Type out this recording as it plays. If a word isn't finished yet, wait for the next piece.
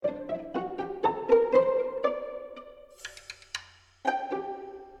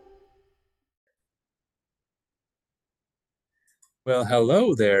Well,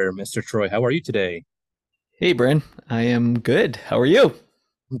 hello there, Mr. Troy. How are you today? Hey, Bryn. I am good. How are you?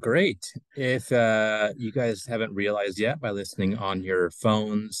 Great. If you guys haven't realized yet by listening on your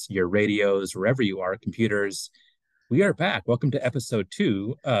phones, your radios, wherever you are, computers, we are back. Welcome to episode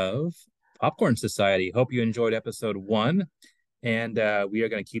two of Popcorn Society. Hope you enjoyed episode one, and we are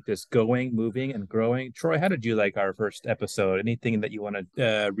going to keep this going, moving, and growing. Troy, how did you like our first episode? Anything that you want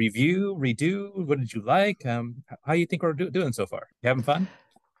to review, redo? What did you like? How you think we're doing so far? You having fun?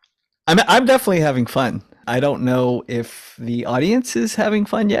 I'm definitely having fun. I don't know if the audience is having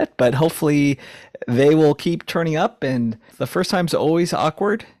fun yet, but hopefully they will keep turning up. And the first time's always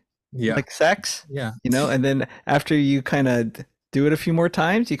awkward, Yeah, like sex, yeah. and then after you kind of do it a few more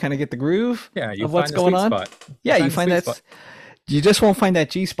times, you kind of get the groove Yeah, you of what's find the going sweet on. spot. You Yeah, you find the find sweet spot. you just won't find that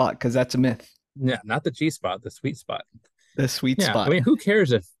G spot because that's a myth. Yeah, not the G spot, the sweet spot. The sweet Yeah, I spot. mean, who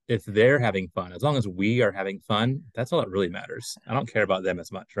cares if they're having fun? As long as we are having fun, that's all that really matters. I don't care about them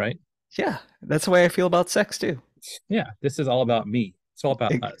as much, right? Yeah, that's the way I feel about sex too. Yeah, this is all about me. It's all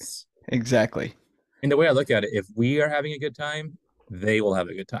about E- us. exactly. And the way I look at it, if we are having a good time, they will have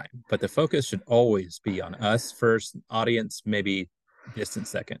a good time. But the focus should always be on us first, audience maybe distant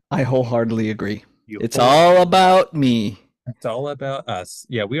second. I wholeheartedly agree. You It's all wholeheartedly about me. It's all about us.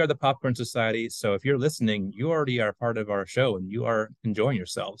 Yeah, we are the Popcorn Society. So if you're listening, you already are part of our show and you are enjoying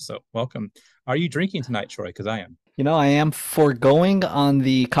yourself. So welcome. Are you drinking tonight, Troy? Because I am. I am foregoing on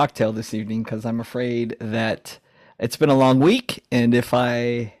the cocktail this evening because I'm afraid that it's been a long week, and if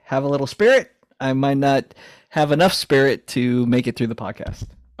I have a little spirit, I might not have enough spirit to make it through the podcast.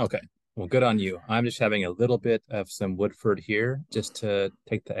 Okay. Well, good on you. I'm just having a little bit of some Woodford here just to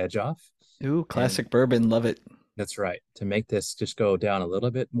take the edge off. Ooh, And classic bourbon, love it. that's right, to make this just go down a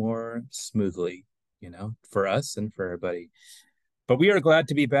little bit more smoothly, for us and for everybody. But we are glad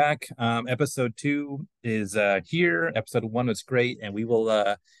to be back. Episode two is here. Episode one was great, and we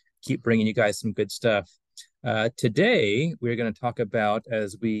will keep bringing you guys some good stuff. Today, we're going to talk about,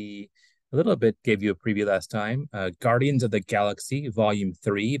 as we a little bit gave you a preview last time, Guardians of the Galaxy, Volume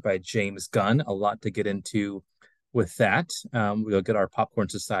 3 by James Gunn. A lot to get into with that. We'll get our Popcorn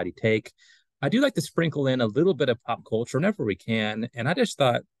Society take. I do like to sprinkle in a little bit of pop culture whenever we can. And I just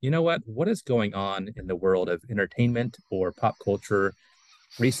thought, you know what? What is going on in the world of entertainment or pop culture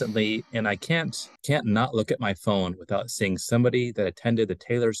recently? And I can't not look at my phone without seeing somebody that attended the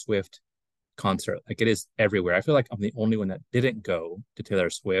Taylor Swift concert. Like it is everywhere. I feel like I'm the only one that didn't go to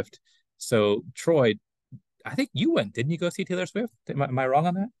Taylor Swift. So Troy, I think you went, didn't you go see Taylor Swift? Am I wrong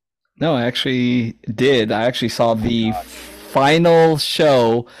on that? No, I actually did. I actually saw Oh my the gosh. final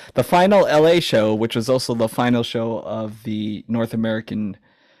show, the final LA show, which was also the final show of the North American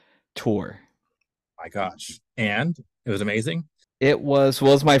tour. My gosh. And it was amazing. It was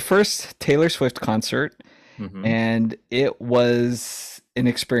my first Taylor Swift concert, Mm-hmm. and it was an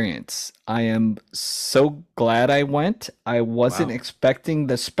experience. I am so glad I went. I wasn't Wow. expecting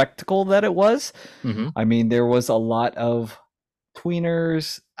the spectacle that it was. Mm-hmm. I mean, there was a lot of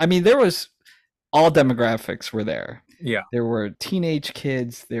tweeners. I mean, there was all demographics were there. Yeah. There were teenage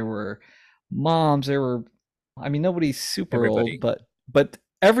kids, there were moms, there were I mean, nobody's super old, Everybody. but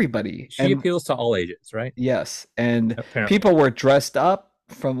everybody. She And appeals to all ages, right? yes, and Apparently. people were dressed up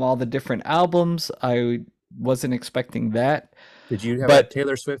from all the different albums. I wasn't expecting that. Did you have a But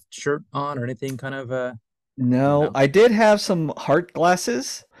Taylor Swift shirt on or anything kind of no, no? I did have some heart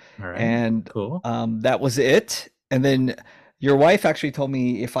glasses, All right. and Cool. that was it. And then your wife actually told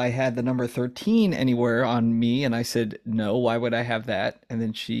me if I had the number 13 anywhere on me, and I said, no, why would I have that? And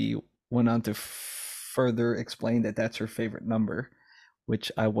then she went on to further explain that that's her favorite number,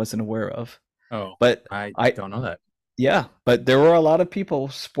 which I wasn't aware of. Oh, But I I, don't know that. yeah, but there were a lot of people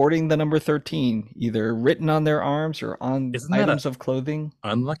sporting the number 13, either written on their arms or on Isn't that a items of clothing.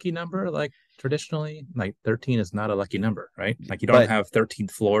 unlucky number? Like traditionally, like 13 is not a lucky number, right? Like you don't But have 13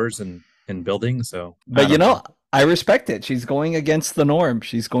 floors in buildings, so I But don't know. I respect it. She's going against the norm.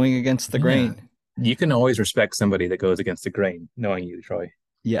 She's going against the Yeah. grain. You can always respect somebody that goes against the grain, knowing you, Troy.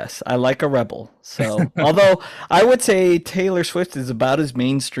 Yes, I like a rebel. So, although I would say Taylor Swift is about as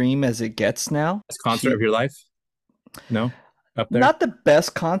mainstream as it gets now. Best concert of She your life? No? Up there? Not the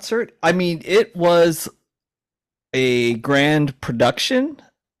best concert. I mean, it was a grand production.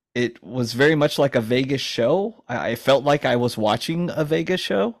 It was very much like a Vegas show. I felt like I was watching a Vegas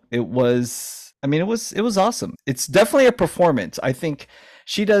show. It was awesome. It's definitely a performance. I think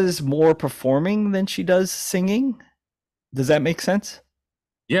she does more performing than she does singing. Does that make sense?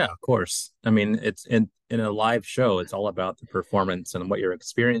 Yeah, of course. I mean, it's in a live show, it's all about the performance and what you're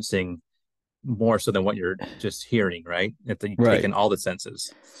experiencing more so than what you're just hearing, right? If you take Right. in all the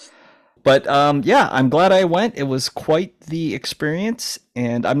senses. But yeah, I'm glad I went. It was quite the experience,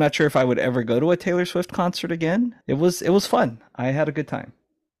 and I'm not sure if I would ever go to a Taylor Swift concert again. It was fun. I had a good time.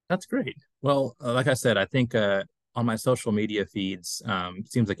 That's great. Well, like I said, I think on my social media feeds,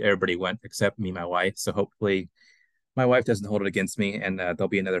 seems like everybody went except me, my wife. So hopefully my wife doesn't hold it against me, and there'll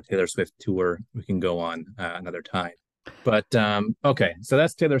be another Taylor Swift tour we can go on another time. But okay, so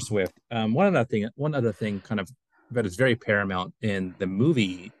that's Taylor Swift. One other thing, kind of that is very paramount in the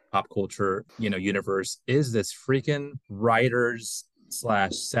movie pop culture, universe is this freaking writers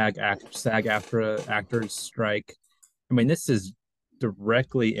slash SAG AFTRA actors strike. I mean, this is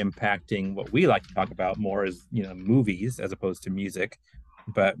directly impacting what we like to talk about more as movies as opposed to music.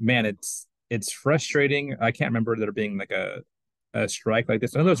 But man, it's frustrating. I can't remember there being like a strike like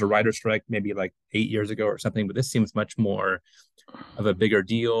this. I know there was a writer strike maybe like 8 years ago or something, but this seems much more of a bigger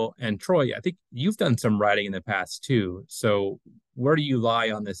deal. And Troy, I think you've done some writing in the past too. So where do you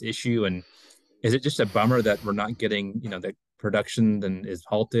lie on this issue? And is it just a bummer that we're not getting, the production then is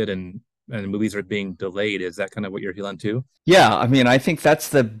halted and movies are being delayed? Is that kind of what you're feeling too? Yeah, I mean, I think that's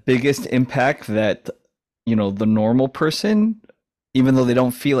the biggest impact that, the normal person, even though they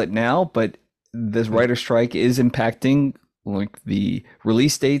don't feel it now, but this writer strike is impacting like the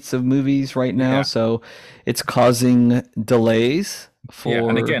release dates of movies right now. Yeah. So it's causing delays Yeah.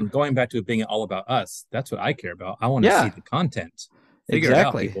 And for, again, going back to it being all about us, that's what I care about. I want to see yeah, the content. Figure it out,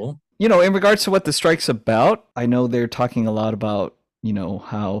 exactly. people. In regards to what the strike's about, I know they're talking a lot about,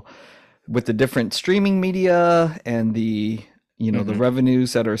 how with the different streaming media and the Mm-hmm.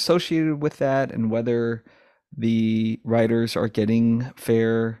 revenues that are associated with that and whether the writers are getting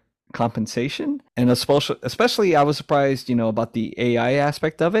fair compensation. And especially I was surprised, about the AI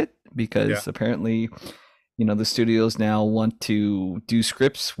aspect of it Yeah. because apparently, the studios now want to do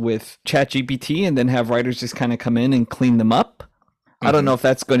scripts with ChatGPT and then have writers just kind of come in and clean them up. I don't Mm-hmm. know if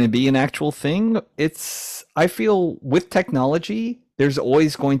that's going to be an actual thing. I feel with technology, there's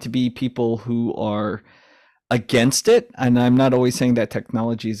always going to be people who are against it. And I'm not always saying that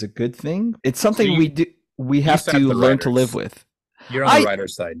technology is a good thing. It's So something you we you have side with to the learn to live writers. with. You're on the I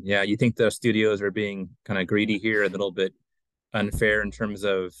writer's side. Yeah. You think the studios are being kind of greedy here, a little bit unfair in terms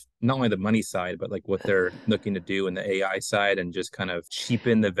of not only the money side, but like what they're looking to do in the AI side and just kind of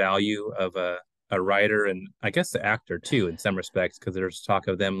cheapen the value of a writer and I guess the actor too in some respects because there's talk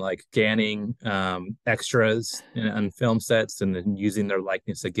of them like scanning extras on film sets and then using their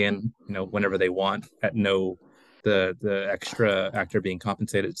likeness again, whenever they want at no the extra actor being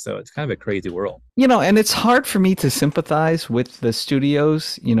compensated. So it's kind of a crazy world. And it's hard for me to sympathize with the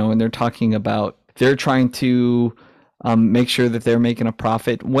studios, and they're talking about they're trying to make sure that they're making a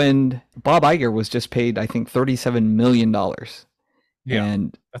profit when Bob Iger was just paid, I think, $37 million, Yeah,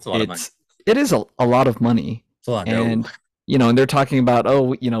 and that's a lot of money. it is a lot of money, It's a lot of dough. and and they're talking about, oh,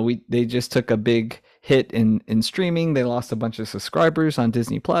 we they just took a big hit in streaming, they lost a bunch of subscribers on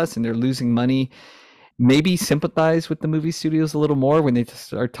Disney Plus, and they're losing money. Maybe sympathize with the movie studios a little more when they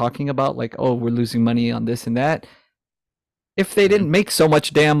start talking about like, oh, we're losing money on this and that. If they Mm-hmm. didn't make so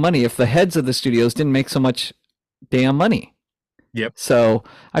much damn money, if the heads of the studios didn't make so much damn money. Yep, So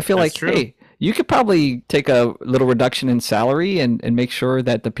I feel that's like, true. hey, you could probably take a little reduction in salary and make sure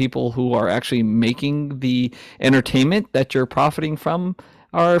that the people who are actually making the entertainment that you're profiting from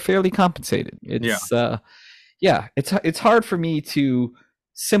are fairly compensated. Yeah. Yeah, it's hard for me to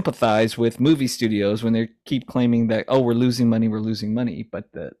sympathize with movie studios when they keep claiming that, oh, we're losing money, but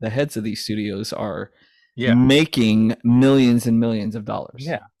the heads of these studios are Yeah. making millions and millions of dollars.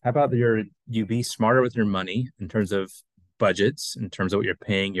 Yeah. How about you be smarter with your money in terms of budgets, in terms of what you're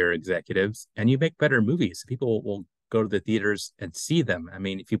paying your executives, and you make better movies. People will go to the theaters and see them. I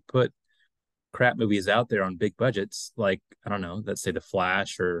mean, if you put crap movies out there on big budgets, like I don't know, let's say The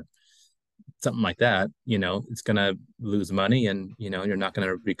Flash or something like that, it's gonna lose money and you're not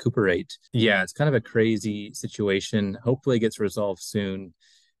gonna recuperate. Yeah, it's kind of a crazy situation. Hopefully it gets resolved soon.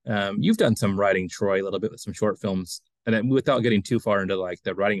 You've done some writing, Troy, a little bit with some short films, and then without getting too far into like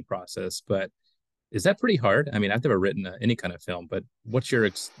the writing process, but is that pretty hard? I mean, I've never written any kind of film, but what's your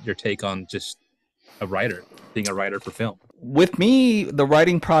take on just a writer, being a writer for film? With me, the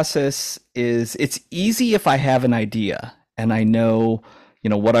writing process is it's easy if I have an idea and I know,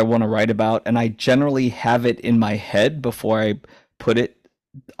 what I want to write about and I generally have it in my head before I put it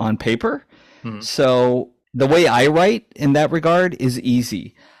on paper. Mm-hmm. So the way I write in that regard is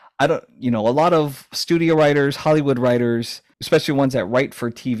easy. I don't, a lot of studio writers, Hollywood writers, especially ones that write for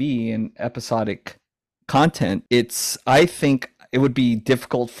TV and episodic content, I think it would be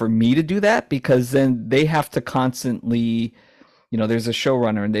difficult for me to do that because then they have to constantly, there's a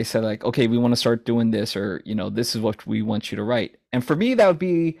showrunner and they said like, okay, we want to start doing this or, this is what we want you to write. And for me, that would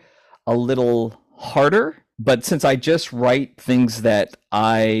be a little harder. But since I just write things that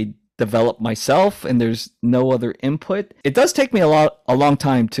I develop myself and there's no other input, it does take me a long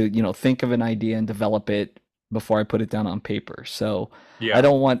time to, think of an idea and develop it before I put it down on paper. So I Yeah.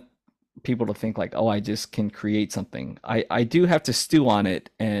 don't want people to think like, oh, I just can create something. I do have to stew on it.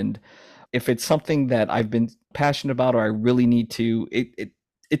 And if it's something that I've been passionate about or I really need to,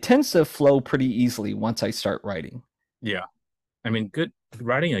 it tends to flow pretty easily once I start writing. Yeah. I mean, good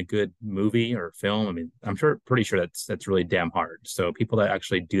writing a good movie or film. I mean, I'm pretty sure that's really damn hard. So people that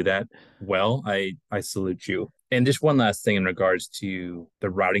actually do that well, I salute you. And just one last thing in regards to the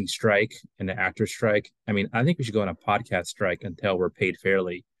writing strike and the actor strike. I mean, I think we should go on a podcast strike until we're paid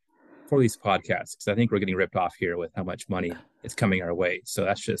fairly for these podcasts because I think we're getting ripped off here with how much money is coming our way. So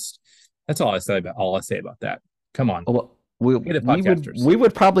that's all I say about that. Come on, Well, we pay the we would podcasters. we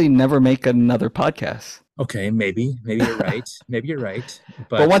would probably never make another podcast. Okay, maybe you're right. Maybe you're right.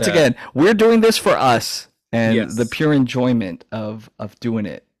 But But once again, we're doing this for us and the yes, pure enjoyment of doing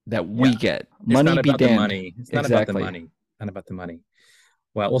it that yeah, we get. it's Money not be about the damned. money. It's not about the Exactly. money. Not about the money.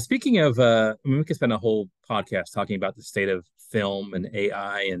 Well, speaking of, I mean, we could spend a whole podcast talking about the state of film and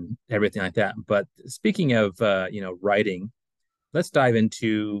AI and everything like that. But speaking of, writing, let's dive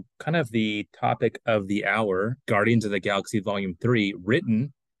into kind of the topic of the hour: Guardians of the Galaxy Volume 3,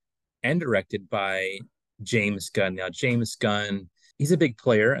 written and directed by James Gunn. Now, James Gunn, he's a big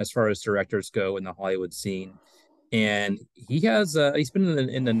player as far as directors go in the Hollywood scene, and he's been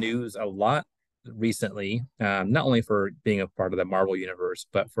in the news a lot recently, not only for being a part of the Marvel universe,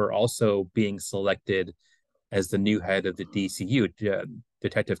 but for also being selected as the new head of the DCU,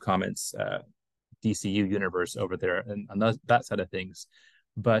 Detective Comics DCU universe over there, and on that side of things.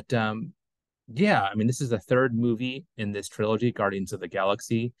 But yeah, I mean, this is the third movie in this trilogy, Guardians of the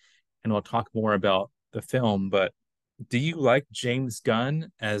Galaxy, and we'll talk more about the film. But do you like James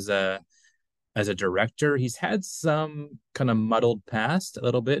Gunn as a director? He's had some kind of muddled past a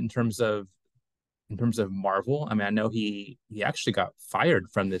little bit in terms of Marvel. I mean, I know he actually got fired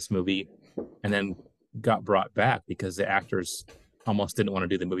from this movie and then got brought back because the actors almost didn't want to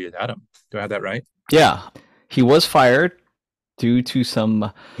do the movie without him. Do I have that right? Yeah. He was fired due to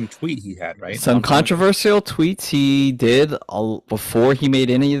Some tweet he had, right? A some long time ago. controversial tweets he did before he made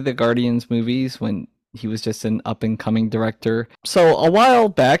any of the Guardians movies when he was just an up and coming director. So a while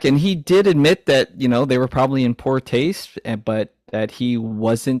back, and he did admit that, they were probably in poor taste, but that he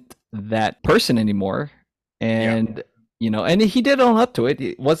wasn't that person anymore. Yeah. And, and he did own up to it.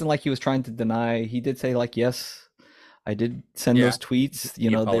 It wasn't like he was trying to deny. He did say, like, yes, I did send Yeah. those tweets. He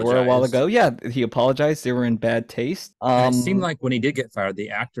They were a while apologized. ago. Yeah, he apologized. They were in bad taste. And it seemed like when he did get fired,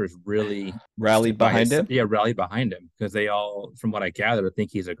 the actors really Rallied stood by behind him. rallied behind him because they all, from what I gather, think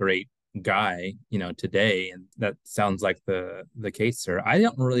he's a great guy, today. And that sounds like the case, sir. I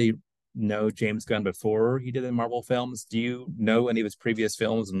don't really know James Gunn before he did the Marvel films. Do you know any of his previous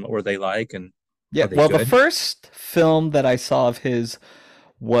films and what were they like and Yeah, are they well, the good? first film that I saw of his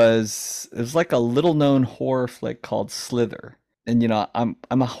it was like a little known horror flick called Slither. And I'm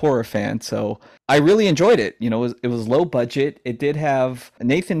a horror fan, so I really enjoyed it. It was low budget. It did have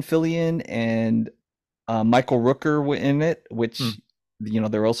Nathan Fillion and Michael Rooker were in it, Hmm. which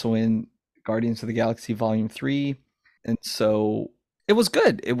they're also in Guardians of the Galaxy Volume 3. And so it was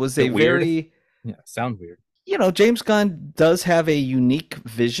good. It was Is a it weird? very Yeah, sound weird. James Gunn does have a unique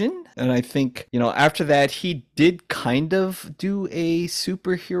vision. And I think, after that, he did kind of do a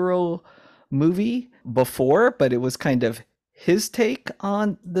superhero movie before, but it was kind of his take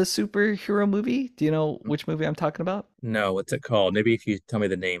on the superhero movie. Do you know which movie I'm talking about? No, what's it called? Maybe if you tell me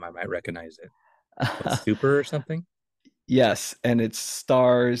the name, I might recognize it. Called Super or something? Yes. And it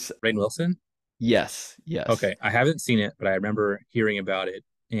stars, Rainn Wilson? yes, yes. Okay, I haven't seen it, but I remember hearing about it,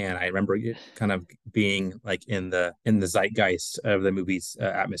 and I remember it kind of being like in the zeitgeist of the movie's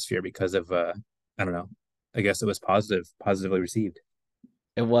atmosphere because of I don't know. I guess it was positively received.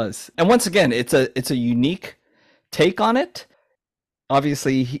 It was. And once again, it's a unique take on it.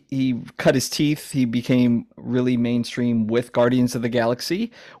 Obviously he cut his teeth. He became really mainstream with Guardians of the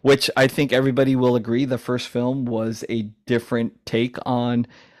Galaxy, which I think everybody will agree the first film was a different take on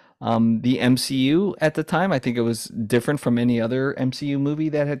the MCU at the time. I think it was different from any other MCU movie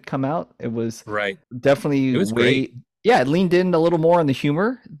that had come out. It was Right. definitely It was great. way, yeah, it leaned in a little more on the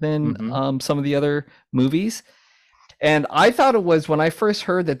humor than Mm-hmm. some of the other movies. And I thought it was when I first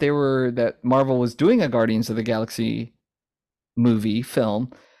heard that Marvel was doing a Guardians of the Galaxy movie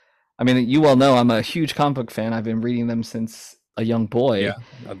film. I mean, you all know I'm a huge comic book fan. I've been reading them since a young boy Yeah,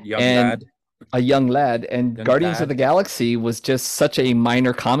 a young and lad, a young lad. And young Guardians of lad. the Galaxy was just such a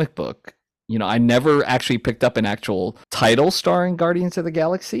minor comic book. I never actually picked up an actual title starring Guardians of the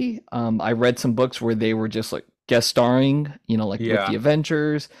Galaxy. I read some books where they were just like guest starring, like with Yeah, the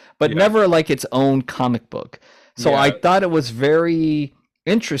Avengers, but yeah, never like its own comic book. So I yeah. thought it was very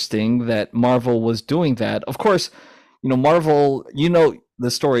interesting that Marvel was doing that. Of course, Marvel,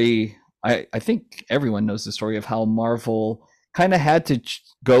 the story. I think everyone knows the story of how Marvel kind of had to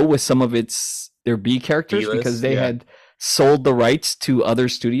go with some of their B characters because B-list, they yeah. had sold the rights to other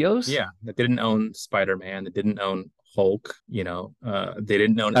studios. Yeah, that didn't own Spider-Man, that didn't own Hulk, they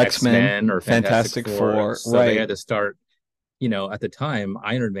didn't own X-Men, X-Men or Fantastic Fantastic Four, Four, so they right, had to start, at the time,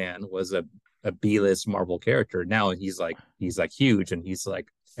 Iron Man was a B-list Marvel character. Now he's like huge and he's like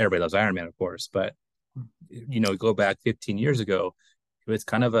everybody loves Iron Man, of course, but go back 15 years ago, it was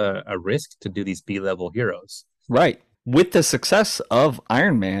kind of a risk to do these B-level heroes. right. With the success of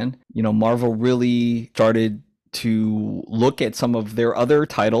Iron Man, Marvel really started to look at some of their other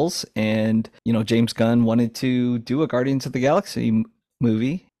titles, and James Gunn wanted to do a Guardians of the Galaxy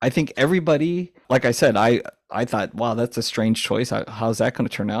movie. I think everybody, like I said, I thought, wow, that's a strange choice. How's that going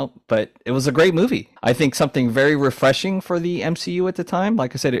to turn out? But it was a great movie. I think something very refreshing for the MCU at the time.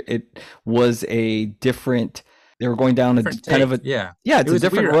 Like I said, it was a different. They were going down a Different kind of take, a, yeah. yeah, It it's a was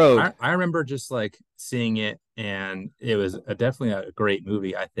different weird. I, road. I remember just like seeing it, and it was definitely a great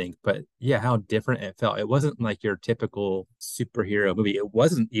movie, I think. But yeah, how different it felt. It wasn't like your typical superhero movie. It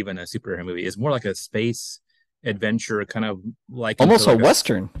wasn't even a superhero movie. It's more like a space adventure, kind of like into Almost a like a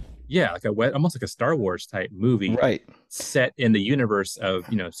Western, yeah, like almost like a Star Wars type movie right? set in the universe of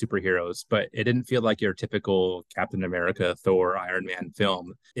superheroes. But it didn't feel like your typical Captain America, Thor, Iron Man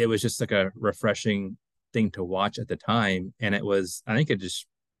film. It was just like a refreshing thing to watch at the time, and I think it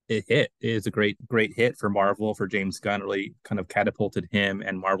hit. It is a great hit for Marvel, for James Gunn. Really kind of catapulted him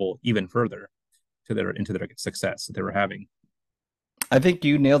and Marvel even further to their into their success that they were having. I think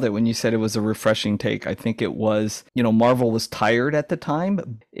you nailed it when you said it was a refreshing take. I think it was, Marvel was tired at the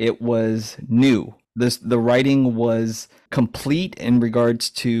time. It was new. The writing was complete in regards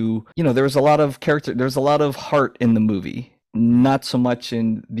to, there was a lot of character, there's a lot of heart in the movie. Not so much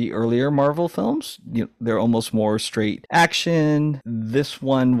in the earlier Marvel films. They're almost more straight action. This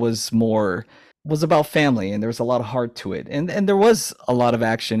one was about family, and there was a lot of heart to it, and there was a lot of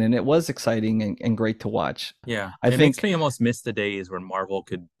action, and it was exciting and great to watch. Yeah, I it makes think me almost miss the days when Marvel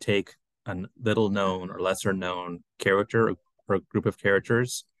could take a little known or lesser known character or a group of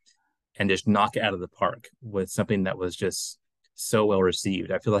characters and just knock it out of the park with something that was just so well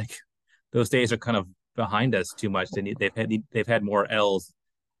received. I feel like those days are kind of behind us too much. They've had more L's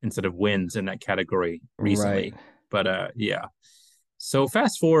instead of wins in that category right. recently. But yeah. So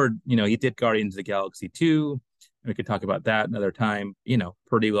fast forward, he did Guardians of the Galaxy 2. We could talk about that another time.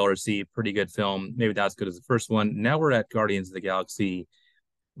 Pretty well received, pretty good film. Maybe not as good as the first one. Now we're at Guardians of the Galaxy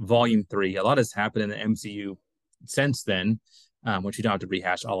Volume 3. A lot has happened in the MCU since then, which you don't have to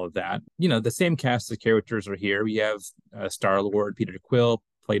rehash all of that. The same cast of characters are here. We have Star-Lord, Peter Quill,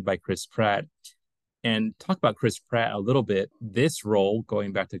 played by Chris Pratt. And talk about Chris Pratt a little bit. This role,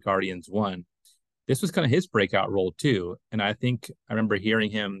 going back to Guardians 1, this was kind of his breakout role too. And I think I remember hearing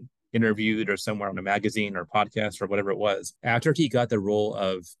him interviewed or somewhere on a magazine or podcast or whatever it was. After he got the role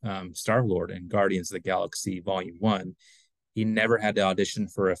of Star-Lord in Guardians of the Galaxy Volume 1, he never had to audition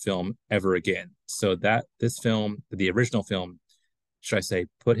for a film ever again. So that this film, the original film, should I say,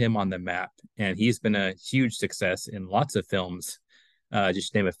 put him on the map. And he's been a huge success in lots of films.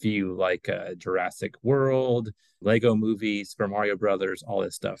 Just name a few like Jurassic World, Lego movies, Super Mario Brothers, all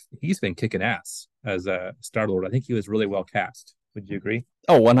this stuff. He's been kicking ass as a Star Lord. I think he was really well cast. Would you agree?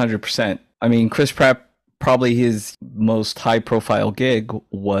 Oh, 100%. I mean, Chris Pratt, probably his most high profile gig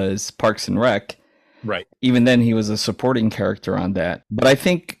was Parks and Rec. Right. Even then, he was a supporting character on that. But I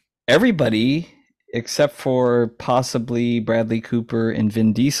think everybody, except for possibly Bradley Cooper and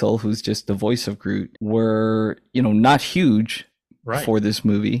Vin Diesel, who's just the voice of Groot, were, not huge Right. for this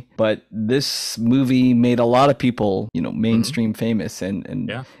movie. But this movie made a lot of people, Mm-hmm. mainstream famous and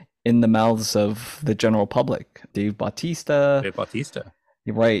Yeah. in the mouths of the general public. Dave Bautista, Dave Bautista.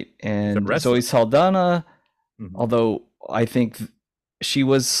 right, He's a and Zoe wrestler. Saldana, Mm-hmm. although I think she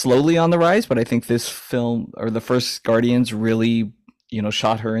was slowly on the rise, but I think this film or the first Guardians really,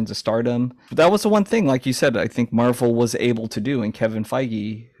 shot her into stardom. But that was the one thing, like you said, I think Marvel was able to do, and Kevin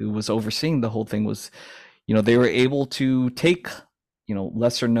Feige, who was overseeing the whole thing, was, they were able to take,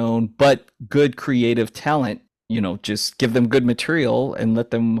 lesser known but good creative talent, just give them good material and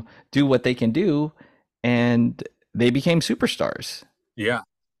let them do what they can do, and they became superstars. Yeah.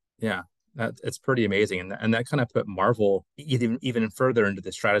 Yeah. It's pretty amazing. And that kind of put Marvel even further into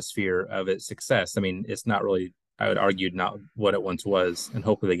the stratosphere of its success. I mean, it's not really I would argue not what it once was, and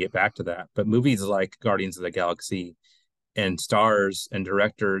hopefully they get back to that. But movies like Guardians of the Galaxy and stars and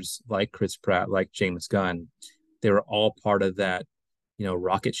directors like Chris Pratt, like James Gunn, they were all part of that,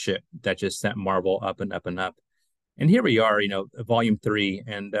 rocket ship that just sent Marvel up and up and up. And here we are, volume three,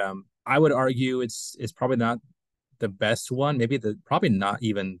 and I would argue it's probably not the best one, maybe the probably not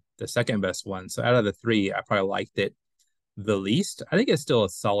even the second best one. So out of the three, I probably liked it the least. I think it's still a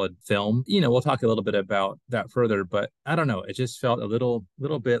solid film. We'll talk a little bit about that further, but I don't know. It just felt a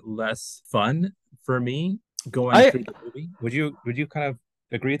little bit less fun for me going I through the movie. Would you kind of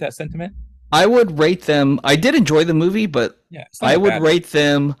agree with that sentiment? I would rate them. I did enjoy the movie, but Yeah, it's not I a would bad movie. rate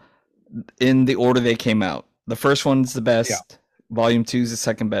them in the order they came out. The first one's the Yeah. best, volume 2 is the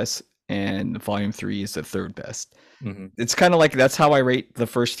second best, and volume 3 is the third best. Mm-hmm. It's kind of like that's how I rate the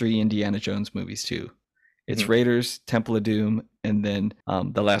first 3 Indiana Jones movies too. It's Mm-hmm. Raiders, Temple of Doom, and then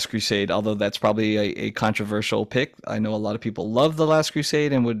The Last Crusade. Although that's probably a controversial pick. I know a lot of people love The Last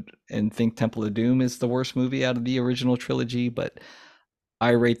Crusade and think Temple of Doom is the worst movie out of the original trilogy, but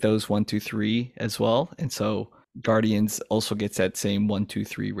I rate those 1, 2, 3 as well, and so Guardians also gets that same 1, 2,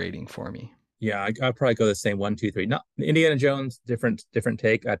 3 rating for me. Yeah, I'd probably go the same one, two, three. Not Indiana Jones, different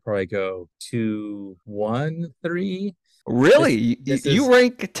take. I'd probably go two, one, three. Really, This this you is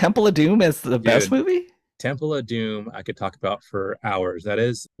rank Temple of Doom as the best dude, movie? Temple of Doom. I could talk about for hours.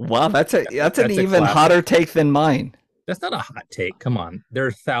 Wow, that's an That's a even hotter classic. take than mine. That's not a hot take. Come on, there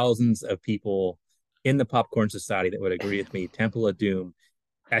are thousands of people in the popcorn society that would agree with me. Temple of Doom.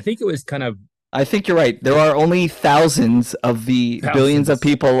 I think it was kind of I think you're right. There are only thousands of the billions of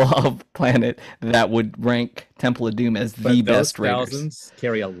thousands, people of the planet that would rank Temple of Doom as the but those best Raiders. thousands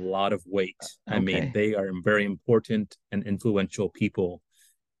carry a lot of weight. I mean, Okay. they are very important and influential people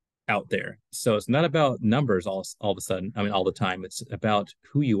out there. So it's not about numbers all of a sudden. I mean, all the time. It's about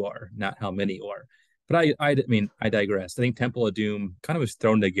who you are, not how many you are. But I mean, I digress. I think Temple of Doom kind of was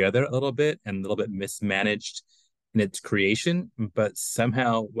thrown together a little bit and a little bit mismanaged in its creation, but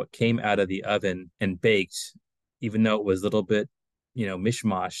somehow what came out of the oven and baked, even though it was a little bit,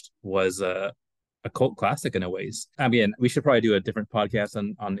 mishmashed, was a cult classic in a ways. I mean, we should probably do a different podcast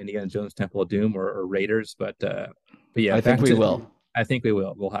on Indiana Jones Temple of Doom or Raiders, but yeah, I think back we to will. I think we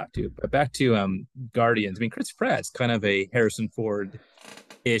will. We'll have to. But back to Guardians. I mean, Chris Pratt's kind of a Harrison Ford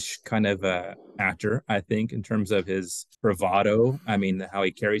ish kind of actor, I think, in terms of his bravado. I mean, how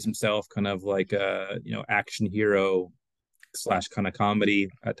he carries himself, kind of like a action hero slash kind of comedy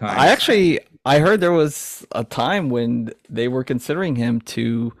at I times. actually I heard there was a time when they were considering him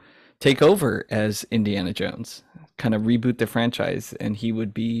to take over as Indiana Jones, kind of reboot the franchise, and he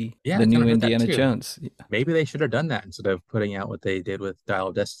would be Yeah, the I kind new of heard that Indiana too. Jones. Maybe they should have done that instead of putting out what they did with Dial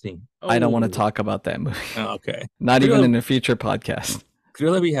of Destiny. I don't want to Oh, talk about that movie. okay. Not even Clearly, in a future podcast.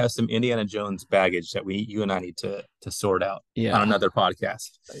 clearly, we have some Indiana Jones baggage that you and I need to sort out on Yeah. another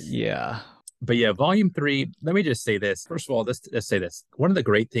podcast. Yeah. But yeah, volume three, let me just say this. First of all, let's say this. One of the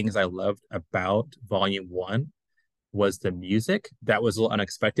great things I loved about volume one was the music. That was a little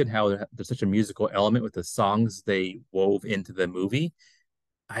unexpected how there's such a musical element with the songs they wove into the movie.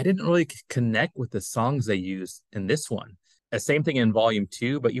 I didn't really connect with the songs they used in this one. The same thing in volume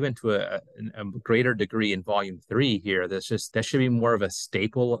two, but even to a greater degree in volume three here. That should be more of a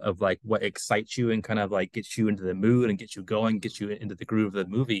staple of like what excites you and kind of like gets you into the mood and gets you going, gets you into the groove of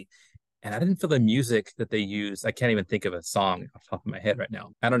the movie. And I didn't feel the music that they used. I can't even think of a song off the top of my head right now.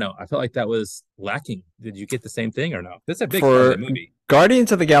 I don't know. I felt like that was lacking. Did you get the same thing or no? That's a big part of the For movie.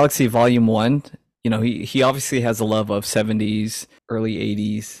 Guardians of the Galaxy Volume 1, he obviously has a love of 70s, early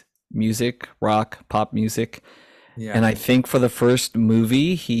 80s music, rock, pop music. Yeah. And I think for the first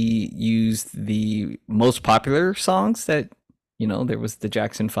movie, he used the most popular songs that, there was the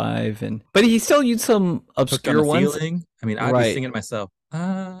Jackson 5 but he still used some Hooked on obscure a ones. feeling. I mean, I'd be Right. singing to myself.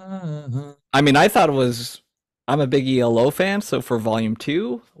 Ah. I mean, I thought it was. I'm a big ELO fan, so for Volume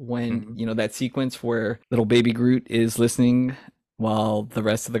 2, when, Mm-hmm. that sequence where little baby Groot is listening while the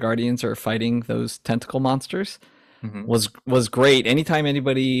rest of the Guardians are fighting those tentacle monsters Mm-hmm. was great. Anytime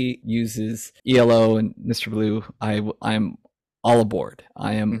anybody uses ELO and Mr. Blue, I'm all aboard.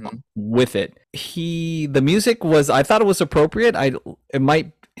 I am Mm-hmm. with it. The music was, I thought it was appropriate. It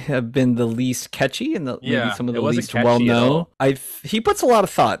might have been the least catchy and maybe Yeah, some of it the wasn't least well catchy at known. all. He puts a lot of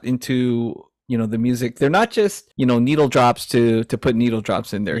thought into the music. They're not just needle drops to put needle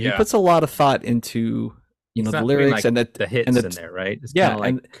drops in there. He Yeah. puts a lot of thought into He's the not putting lyrics like and the and hits in the there, right? It's kind yeah of like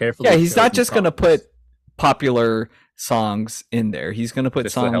and yeah. carefully He's not chosen just going to songs put popular songs in there. He's going to put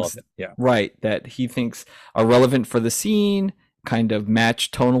just for the hell of songs, it. Yeah. right, that he thinks are relevant for the scene, kind of match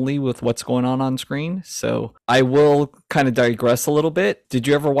tonally with what's going on screen. So I will kind of digress a little bit. Did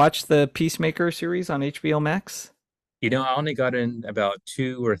you ever watch the Peacemaker series on HBO Max? I only got in about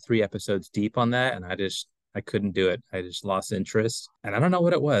 2 or 3 episodes deep on that, and I couldn't do it. I just lost interest. And I don't know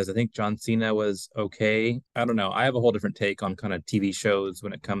what it was. I think John Cena was okay. I don't know. I have a whole different take on kind of TV shows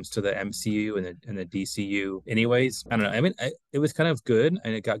when it comes to the MCU and the DCU. Anyways, I don't know. I mean, it was kind of good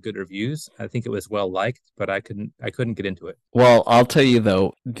and it got good reviews. I think it was well liked, but I couldn't get into it. Well, I'll tell you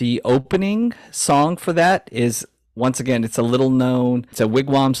though, the opening song for that is, once again, it's a little known. It's a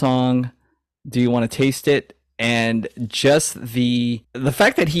Wigwam song. Do you want to taste it? And just the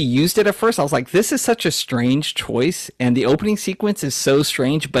fact that he used it at first, I was like, this is such a strange choice. And the opening sequence is so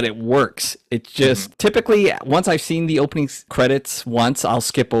strange, but it works. It's Mm-hmm. just typically, once I've seen the opening credits once, I'll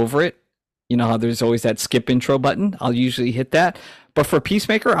skip over it. You know how there's always that skip intro button? I'll usually hit that. But for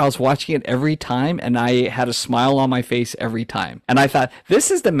Peacemaker, I was watching it every time and I had a smile on my face every time. And I thought,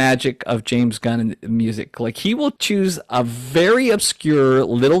 this is the magic of James Gunn music. Like, he will choose a very obscure,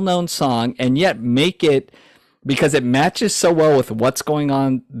 little known song and yet make it, because it matches so well with what's going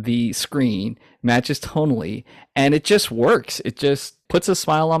on the screen, matches tonally, and it just works. It just puts a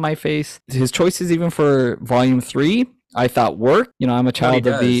smile on my face. His choices, even for Volume 3, I thought worked. You know, I'm a What he child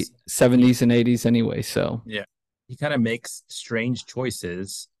of the does, he 70s and 80s anyway, so. yeah, he kind of makes strange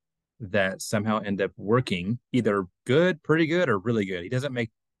choices that somehow end up working, either good, pretty good, or really good. He doesn't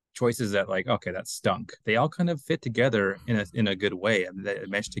make choices that like, okay, that stunk. They all kind of fit together in a good way and they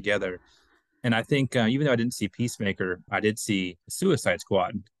mesh together. And I think even though I didn't see Peacemaker, I did see Suicide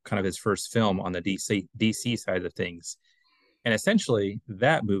Squad, kind of his first film on the DC side of things. And essentially,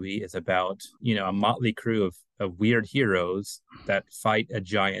 that movie is about, a motley crew of weird heroes that fight a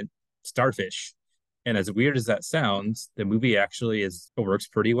giant starfish. And as weird as that sounds, the movie actually works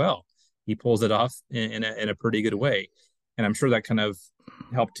pretty well. He pulls it off in a pretty good way. And I'm sure that kind of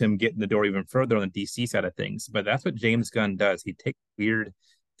helped him get in the door even further on the DC side of things. But that's what James Gunn does. He takes weird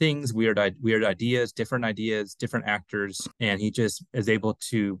things, weird ideas, different actors, and he just is able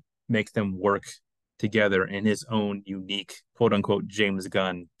to make them work together in his own unique, quote unquote, James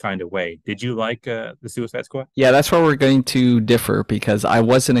Gunn kind of way. Did you like the Suicide Squad? Yeah, that's where we're going to differ because I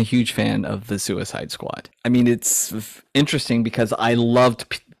wasn't a huge fan of the Suicide Squad. I mean, it's interesting because I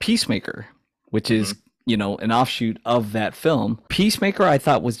loved Peacemaker, which Mm-hmm. is, an offshoot of that film. Peacemaker, I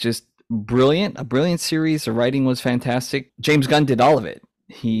thought, was just brilliant, a brilliant series. The writing was fantastic. James Gunn did all of it.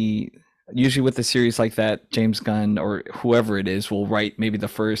 He usually, with a series like that, James Gunn or whoever it is will write maybe the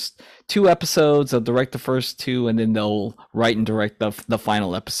first 2 episodes, they'll direct the first two, and then they'll write and direct the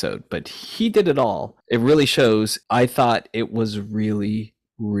final episode. But he did it all. It really shows. I thought it was really,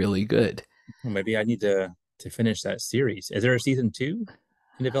 really good. Well, maybe I need to finish that series. Is there a season 2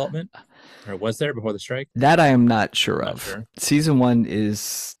 in development, or was there before the strike? That I am not sure I'm not of. sure. Season 1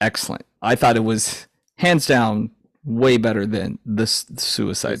 is excellent. I thought it was hands down way better than the Suicide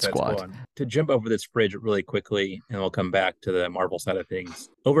Suicide Squad. Squad. To jump over this bridge really quickly, and we'll come back to the Marvel side of things.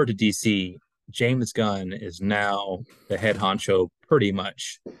 Over to DC, James Gunn is now the head honcho, pretty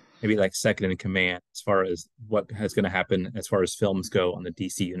much, maybe like second in command as far as what is going to happen as far as films go on the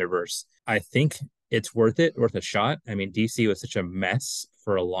DC universe. I think it's worth a shot. I mean, DC was such a mess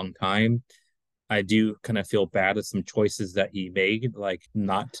for a long time. I do kind of feel bad at some choices that he made, like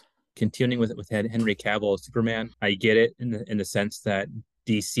not continuing with Henry Cavill as Superman. I get it in the sense that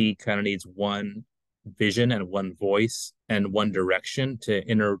DC kind of needs one vision and one voice and one direction to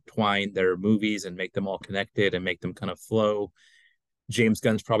intertwine their movies and make them all connected and make them kind of flow. James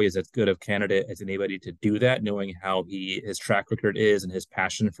Gunn's probably as good of candidate as anybody to do that, knowing how his track record is and his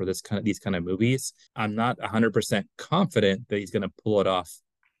passion for these kind of movies. I'm not 100% confident that he's going to pull it off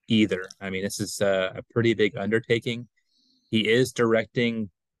either. I mean, this is a pretty big undertaking. He is directing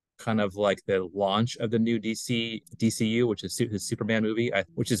kind of like the launch of the new DCU, which is his Superman movie,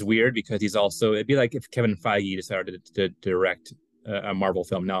 which is weird because it'd be like if Kevin Feige decided to direct a Marvel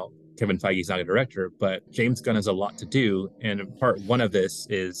film. Now, Kevin Feige's not a director, but James Gunn has a lot to do. And part one of this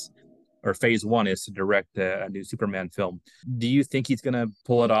or phase one is to direct a new Superman film. Do you think he's going to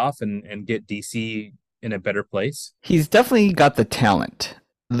pull it off and get DC in a better place? He's definitely got the talent.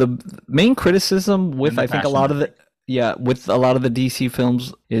 The main criticism with, And the I think, a passion, lot I of the think. yeah, with a lot of the DC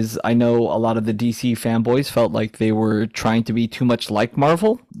films is, I know a lot of the DC fanboys felt like they were trying to be too much like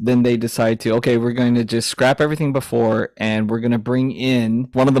Marvel. Then they decide to, okay, we're going to just scrap everything before and we're going to bring in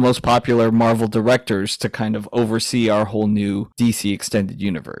one of the most popular Marvel directors to kind of oversee our whole new DC extended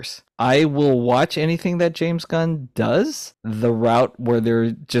universe. I will watch anything that James Gunn does. The route where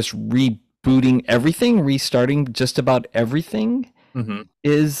they're just rebooting everything, restarting just about everything, Mm-hmm.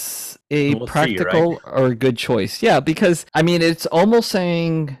 is a We'll see, right? practical or a good choice. Yeah, because I mean, it's almost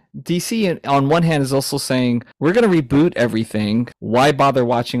saying DC on one hand is also saying we're going to reboot everything. Why bother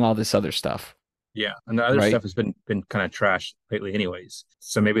watching all this other stuff? Yeah, and the other right? stuff has been kind of trash lately, anyways.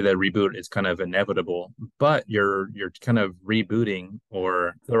 So maybe the reboot is kind of inevitable, but you're kind of rebooting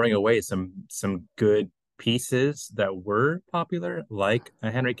or throwing away some good pieces that were popular, like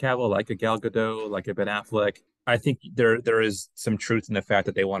a Henry Cavill, like a Gal Gadot, like a Ben Affleck. I think there is some truth in the fact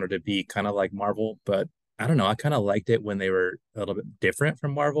that they wanted to be kind of like Marvel, but I don't know. I kind of liked it when they were a little bit different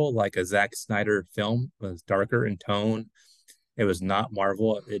from Marvel, like a Zack Snyder film was darker in tone. It was not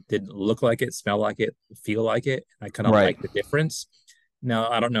Marvel. It didn't look like it, smell like it, feel like it. I kind of Right. like the difference.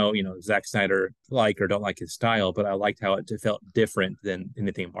 Now, I don't know, Zack Snyder like or don't like his style, but I liked how it felt different than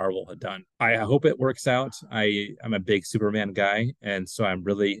anything Marvel had done. I hope it works out. I'm a big Superman guy, and so I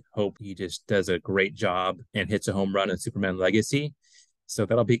really hope he just does a great job and hits a home run in Superman Legacy. So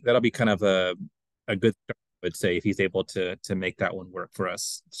that'll be kind of a good start, I would say, if he's able to make that one work for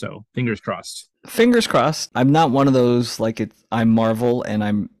us. So fingers crossed. Fingers crossed. I'm not one of those like I'm Marvel and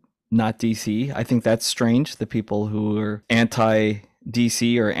I'm not DC. I think that's strange. The people who are anti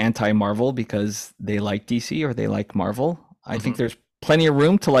DC or anti Marvel because they like DC or they like Marvel. I think Mm-hmm. there's plenty of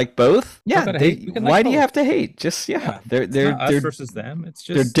room to like both. We don't Yeah, gotta hate. they We can like why do you both. have to hate? Just yeah, Yeah, it's not us versus them. It's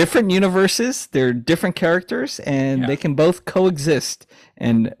they're just different universes, they're different characters, and yeah, they can both coexist,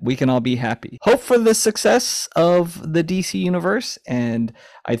 and we can all be happy. Hope for the success of the DC universe, and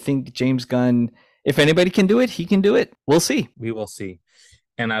I think James Gunn, if anybody can do it, he can do it. We'll see. we will see.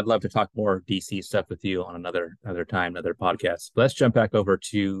 And I'd love to talk more DC stuff with you on another time, another podcast. But let's jump back over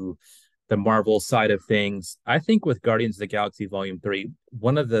to the Marvel side of things. I think with Guardians of the Galaxy Volume 3,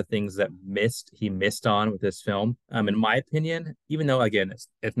 one of the things that he missed on with this film, in my opinion, even though again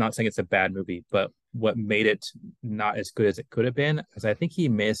it's not saying it's a bad movie, but what made it not as good as it could have been is I think he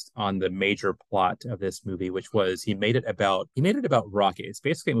missed on the major plot of this movie, which was he made it about Rocket. It's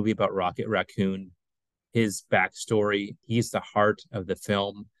basically a movie about Rocket Raccoon, his backstory. He's the heart of the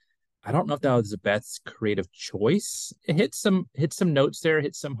film. I don't know if that was the best creative choice. It hit some notes there,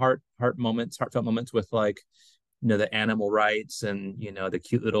 hit some heartfelt moments with like the animal rights and the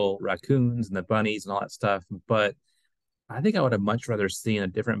cute little raccoons and the bunnies and all that stuff. But I think I would have much rather seen a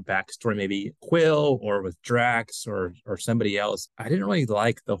different backstory, maybe Quill or with Drax or somebody else. I didn't really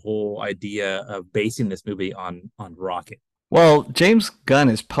like the whole idea of basing this movie on Rocket. Well, James Gunn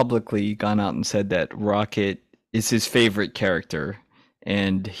has publicly gone out and said that Rocket is his favorite character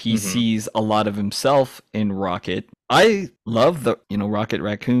and he Mm-hmm. sees a lot of himself in Rocket. I love the, Rocket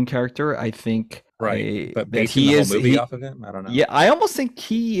Raccoon character. I think Right. I But that basing the he whole is movie he off of him, I don't know. yeah, I almost think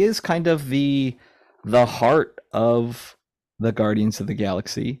he is kind of the heart of the Guardians of the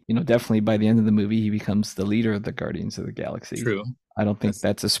Galaxy. Definitely by the end of the movie he becomes the leader of the Guardians of the Galaxy. True. I don't think That's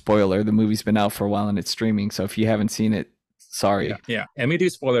that's a spoiler. The movie's been out for a while and it's streaming, so if you haven't seen it, Yeah, sorry. yeah. And we do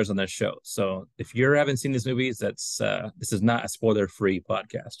spoilers on this show. So if you haven't seen these movies, this is not a spoiler-free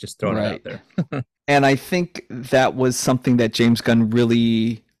podcast. Just throwing it out Right. there. And I think that was something that James Gunn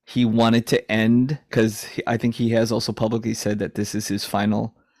really he wanted to end because I think he has also publicly said that this is his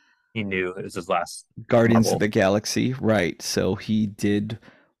final He knew it was his last Guardians of Marvel. the Galaxy. Right. So he did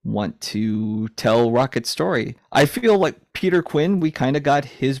want to tell Rocket's story. I feel like Peter Quinn, we kind of got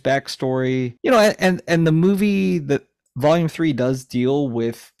his backstory. And the movie that Volume 3 does deal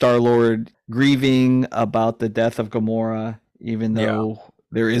with Star-Lord grieving about the death of Gamora, even Yeah, though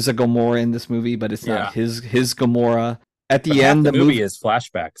there is a Gamora in this movie, but it's not yeah. his Gamora. At But the half end, the the movie movie is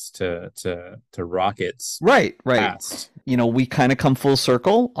flashbacks to Rocket's right. past. We kind of come full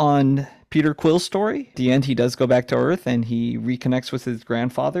circle on Peter Quill's story. At the end, he does go back to Earth and he reconnects with his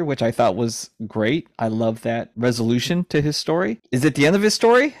grandfather, which I thought was great. I love that resolution to his story. Is it the end of his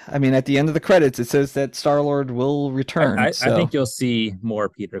story? I mean, at the end of the credits, it says that Star Lord will I, return. I, I So, think you'll see more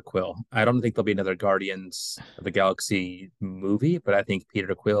Peter Quill. I don't think there'll be another Guardians of the Galaxy movie, but I think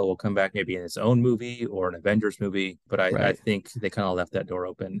Peter Quill will come back maybe in his own movie or an Avengers movie. But I right. think they kind of left that door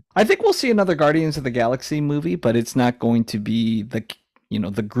open. I think we'll see another Guardians of the Galaxy movie, but it's not going to be the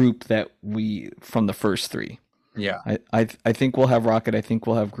group that we from the first three. Yeah. I think we'll have Rocket. I think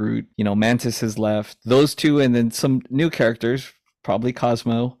we'll have Groot. Mantis has left. Those two, and then some new characters. Probably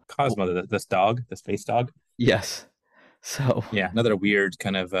Cosmo. Cosmo, this dog, the space dog. Yes. So, Yeah, another weird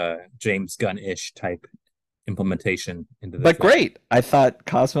kind of James Gunn-ish type implementation into the but film. great. I thought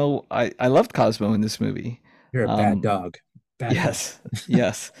Cosmo. I loved Cosmo in this movie. You're a bad Um. dog. Bad dog. Yes.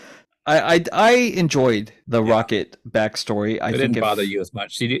 Yes. I enjoyed the Yeah, Rocket backstory. I it think didn't bother if you as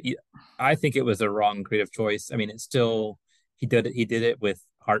much. I think it was a wrong creative choice. I mean, it's still he did it with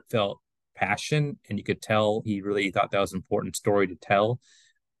heartfelt passion, and you could tell he really thought that was an important story to tell.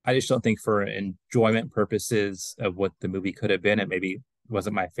 I just don't think for enjoyment purposes of what the movie could have been, it maybe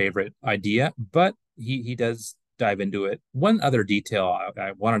wasn't my favorite idea. But he does dive into it. One other detail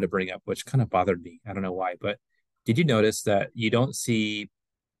I wanted to bring up, which kind of bothered me. I don't know why, but did you notice that you don't see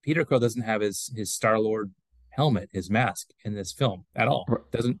Peter Quill doesn't have his Star Lord helmet, his mask in this film at all.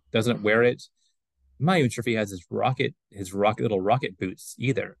 Doesn't wear it. I'm not even sure if he has his rocket little rocket boots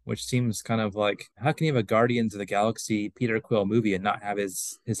either, which seems kind of like how can you have a Guardians of the Galaxy Peter Quill movie and not have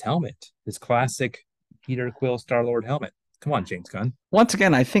his helmet, his classic Peter Quill Star Lord helmet? Come on, James Gunn. Once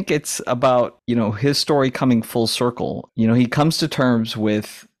again, I think it's about, his story coming full circle. He comes to terms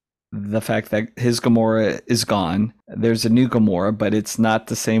with the fact that his Gamora is gone. There's a new Gamora, but it's not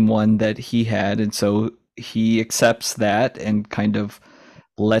the same one that he had. And so he accepts that and kind of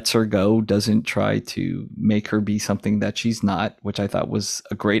lets her go, doesn't try to make her be something that she's not, which I thought was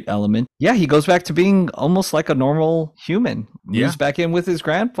a great element. Yeah, he goes back to being almost like a normal human. Moves back in with his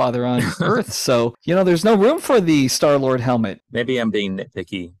grandfather on Earth. So, there's no room for the Star-Lord helmet. Maybe I'm being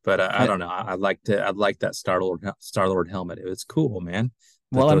nitpicky, but I don't know. I like that Star Lord helmet. It was cool, man.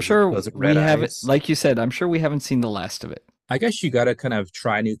 Well, I'm sure we haven't, like you said, I'm sure we haven't seen the last of it. I guess you got to kind of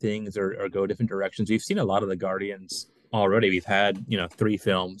try new things or go different directions. We've seen a lot of the Guardians already. We've had, 3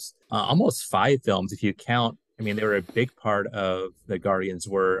 films, almost 5 films if you count. I mean, they were a big part of the Guardians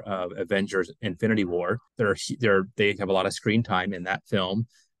were Avengers Infinity War. They have a lot of screen time in that film.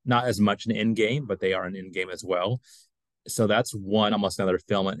 Not as much in Endgame, but they are in Endgame as well. So that's one almost another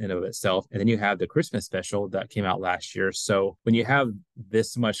film in and of itself. And then you have the Christmas special that came out last year. So when you have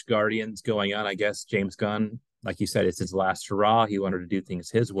this much Guardians going on, I guess James Gunn, like you said, it's his last hurrah. He wanted to do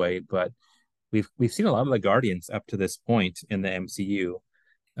things his way, but we've seen a lot of the Guardians up to this point in the MCU.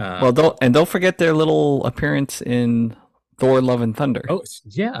 Well, don't forget their little appearance in Thor: Love and Thunder. Oh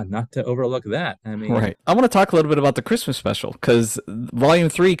yeah, not to overlook that. I mean, right. I want to talk a little bit about the Christmas special because Volume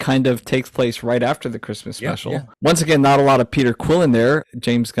 3 kind of takes place right after the Christmas special. Yeah. Once again, not a lot of Peter Quill in there.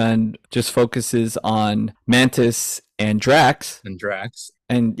 James Gunn just focuses on Mantis and Drax.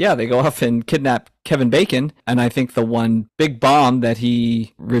 And yeah, they go off and kidnap Kevin Bacon. And I think the one big bomb that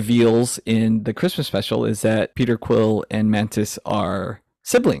he reveals in the Christmas special is that Peter Quill and Mantis are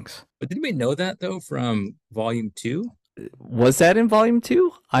siblings. But didn't we know that though from Volume 2? Was that in Volume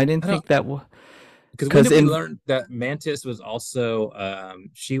 2? I didn't think that was. Because when did we learn that Mantis was also,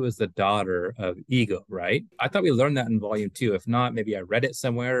 she was the daughter of Ego, right? I thought we learned that in Volume 2. If not, maybe I read it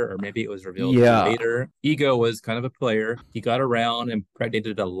somewhere, or maybe it was revealed later. Ego was kind of a player. He got around and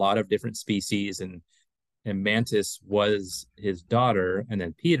impregnated a lot of different species, and Mantis was his daughter, and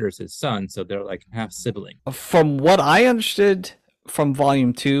then Peter's his son, so they're like half sibling. From what I understood from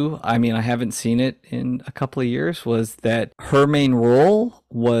Volume 2, I mean, I haven't seen it in a couple of years, was that her main role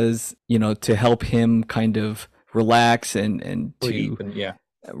was, to help him kind of relax and sleep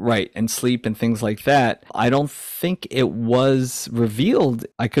and sleep and things like that. I don't think it was revealed,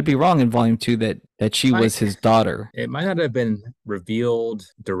 I could be wrong, in Volume 2 that she was his daughter. It might not have been revealed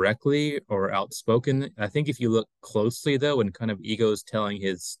directly or outspoken. I think if you look closely, though, and kind of Ego's telling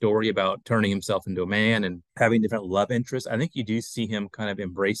his story about turning himself into a man and having different love interests, I think you do see him kind of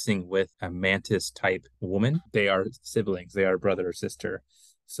embracing with a Mantis type woman. They are siblings. They are brother or sister.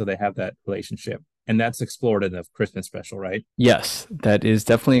 So they have that relationship. And that's explored in the Christmas special, right? Yes, that is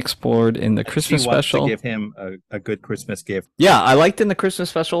definitely explored in the Christmas special. To give him a good Christmas gift. Yeah, I liked in the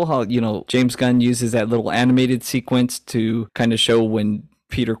Christmas special how, James Gunn uses that little animated sequence to kind of show when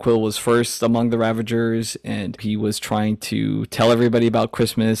Peter Quill was first among the Ravagers and he was trying to tell everybody about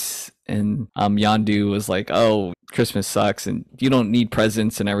Christmas. And Yondu was like, oh, Christmas sucks and you don't need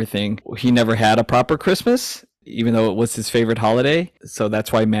presents and everything. He never had a proper Christmas, even though it was his favorite holiday. So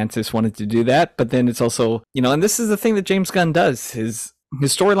that's why Mantis wanted to do that. But then it's also, and this is the thing that James Gunn does. His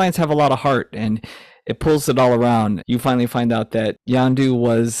storylines have a lot of heart and it pulls it all around. You finally find out that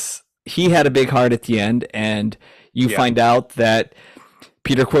Yondu he had a big heart at the end. And you find out that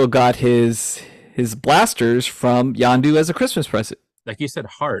Peter Quill got his blasters from Yondu as a Christmas present. Like you said,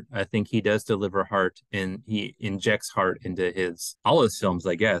 heart. I think he does deliver heart, and he injects heart into all his films,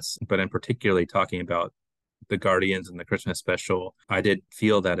 I guess. But in particularly talking about the Guardians and the Christmas special, I did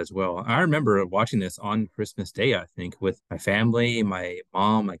feel that as well. I remember watching this on Christmas Day, I think, with my family, my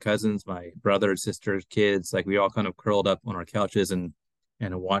mom, my cousins, my brothers, sisters, kids. Like we all kind of curled up on our couches and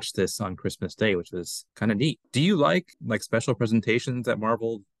watched this on Christmas Day, which was kind of neat. Do you like special presentations that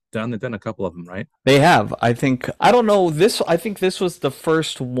Marvel done? They've done a couple of them, right? They have. I think this was the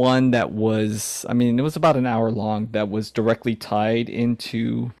first one that was, it was about an hour long, that was directly tied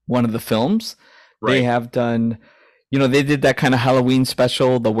into one of the films. Right. They have done, they did that kind of Halloween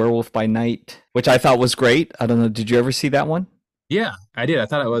special, The Werewolf by Night, which I thought was great. I don't know, did you ever see that one? Yeah, I did. I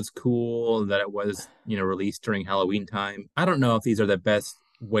thought it was cool that it was, released during Halloween time. I don't know if these are the best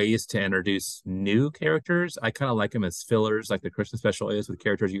ways to introduce new characters. I kind of like them as fillers, like the Christmas special is with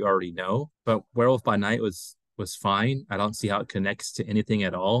characters you already know. But Werewolf by Night was fine. I don't see how it connects to anything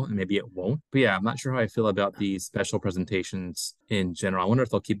at all, and maybe it won't. But yeah, I'm not sure how I feel about these special presentations in general. I wonder if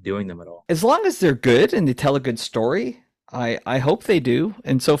they'll keep doing them at all. As long as they're good and they tell a good story, I hope they do.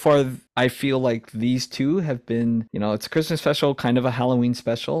 And so far, I feel like these two have been, it's a Christmas special, kind of a Halloween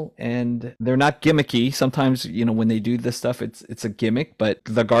special, and they're not gimmicky. Sometimes, when they do this stuff, it's a gimmick, but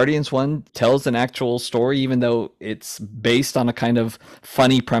the Guardians one tells an actual story, even though it's based on a kind of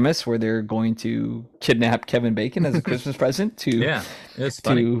funny premise where they're going to kidnap Kevin Bacon as a Christmas present to Yeah, it's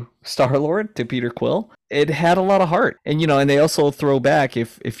funny. to Star-Lord, to Peter Quill. It had a lot of heart. And and they also throw back,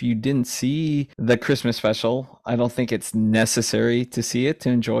 if you didn't see the Christmas special, I don't think it's necessary to see it to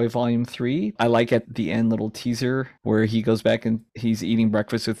enjoy volume 3. I like at the end little teaser where he goes back and he's eating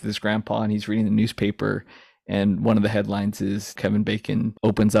breakfast with his grandpa and he's reading the newspaper, and one of the headlines is Kevin Bacon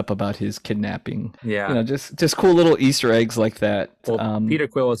opens up about his kidnapping. Yeah. Just cool little Easter eggs like that. Well, Peter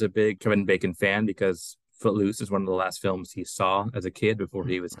Quill was a big Kevin Bacon fan because Footloose is one of the last films he saw as a kid before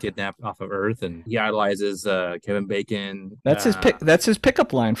he was kidnapped off of Earth, and he idolizes Kevin Bacon. That's his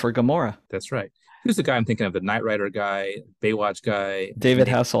pickup line for Gamora. That's right. Who's the guy I'm thinking of? The Knight Rider guy, Baywatch guy, David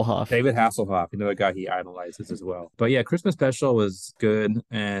Hasselhoff. David Hasselhoff, a guy he idolizes as well. But yeah, Christmas special was good,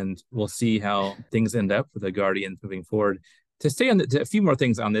 and we'll see how things end up with the Guardians moving forward. To stay on a few more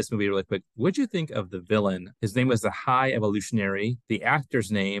things on this movie really quick, what'd you think of the villain? His name was the High Evolutionary. The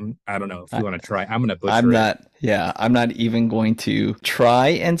actor's name, I don't know if you want to try. I'm going to butcher it. I'm not even going to try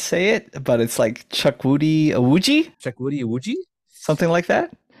and say it, but it's like Chukwudi Awuji? Chukwudi Awuji? Something like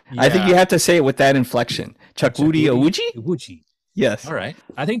that? Yeah. I think you have to say it with that inflection. Chukwudi Awuji? Awuji. Yes. All right.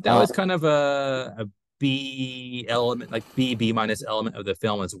 I think that was kind of a B element, like B minus element of the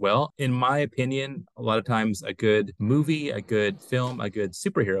film as well. In my opinion, a lot of times a good movie, a good film, a good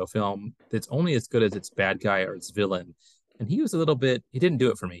superhero film, that's only as good as its bad guy or its villain. And he was he didn't do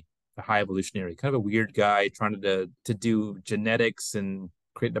it for me. The High Evolutionary, kind of a weird guy trying to do genetics and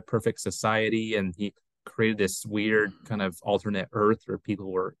create the perfect society. And he created this weird kind of alternate Earth where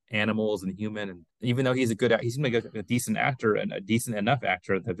people were animals and human. And even though he's like a decent actor and a decent enough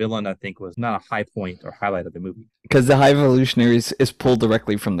actor, the villain I think was not a high point or highlight of the movie. Because the High Evolutionary is pulled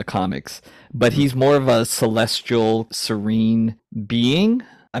directly from the comics, but he's more of a celestial, serene being.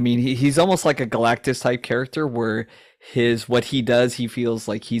 I mean, he's almost like a Galactus type character where what he does, he feels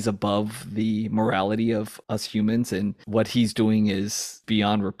like he's above the morality of us humans, and what he's doing is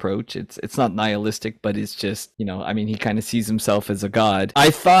beyond reproach. It's not nihilistic, but it's just, he kind of sees himself as a god. I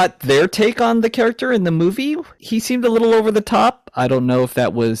thought their take on the character in the movie, he seemed a little over the top. I don't know if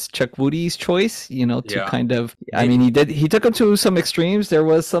that was Chuck Woody's choice, to kind of, he took him to some extremes. There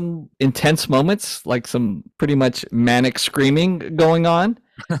was some intense moments, like some pretty much manic screaming going on.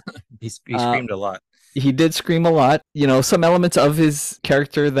 He screamed a lot. He did scream a lot. Some elements of his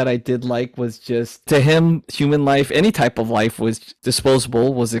character that I did like was just, to him, human life, any type of life was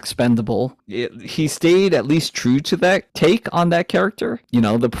disposable, was expendable. He stayed at least true to that take on that character.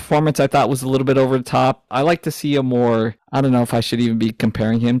 The performance I thought was a little bit over the top. I like to see a more, I don't know if I should even be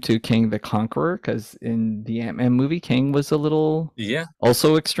comparing him to Kang the Conqueror, because in the Ant-Man movie, Kang was a little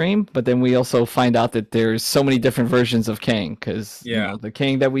also extreme. But then we also find out that there's so many different versions of Kang, because the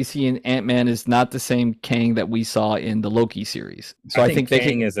Kang that we see in Ant-Man is not the same Kang that we saw in the Loki series. So I think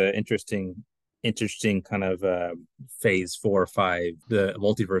Kang is an interesting kind of phase 4 or 5, the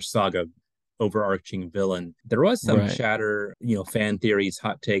multiverse saga overarching villain. There was some chatter, fan theories,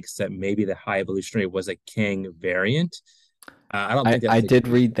 hot takes that maybe the High Evolutionary was a Kang variant. I don't think I did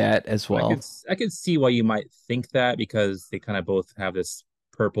read that as well. I could see why you might think that, because they kind of both have this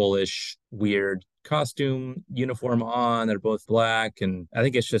purplish weird costume uniform on. They're both black, and I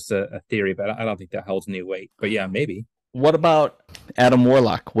think it's just a theory, but I don't think that holds any weight. But yeah, maybe. What about Adam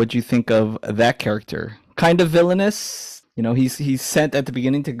Warlock? What'd you think of that character? Kind of villainous. He's sent at the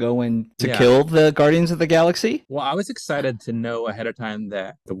beginning to go and kill the Guardians of the Galaxy. Well, I was excited to know ahead of time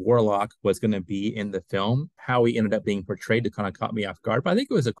that the Warlock was going to be in the film. How he ended up being portrayed to kind of caught me off guard, but I think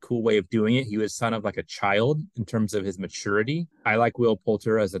it was a cool way of doing it. He was kind of like a child in terms of his maturity. I like Will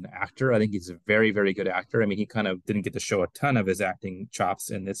Poulter as an actor. I think he's a very, very good actor. I mean, he kind of didn't get to show a ton of his acting chops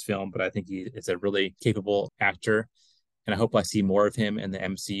in this film, but I think he is a really capable actor. And I hope I see more of him in the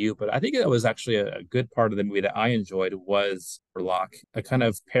MCU. But I think that was actually a good part of the movie that I enjoyed was Warlock. A kind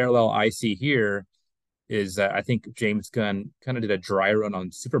of parallel I see here is I think James Gunn kind of did a dry run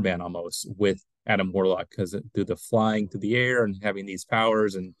on Superman almost with Adam Warlock because through the flying through the air and having these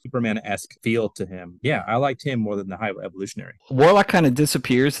powers and Superman-esque feel to him. Yeah, I liked him more than the High Evolutionary. Warlock kind of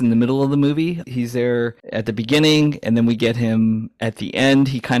disappears in the middle of the movie. He's there at the beginning, and then we get him at the end.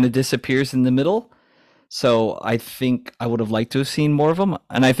 He kind of disappears in the middle. So I think I would have liked to have seen more of him.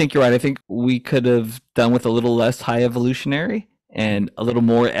 And I think you're right. I think we could have done with a little less High Evolutionary and a little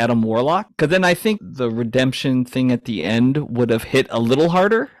more Adam Warlock. Because then I think the redemption thing at the end would have hit a little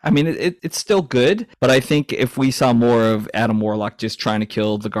harder. I mean, it's still good, but I think if we saw more of Adam Warlock just trying to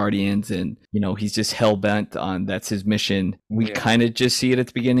kill the Guardians and, he's just hell bent on that's his mission, we Yeah. kind of just see it at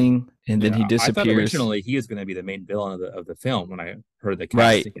the beginning and then he I thought disappears. originally he was going to be the main villain of the film when I heard the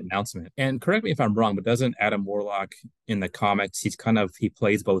Right. casting announcement. And correct me if I'm wrong, but doesn't Adam Warlock in the comics, he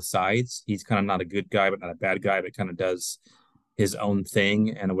plays both sides. He's kind of not a good guy, but not a bad guy, but kind of does his own thing,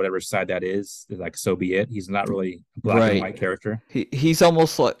 and whatever side that is like so be it. He's not really a black and Right. white character. He's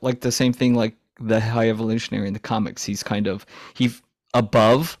almost like the same thing like the High Evolutionary in the comics. He's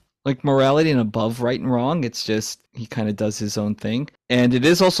above like morality and above right and wrong. It's just he kind of does his own thing. And it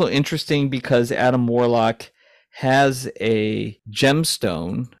is also interesting because Adam Warlock has a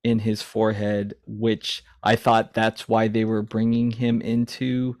gemstone in his forehead, which I thought that's why they were bringing him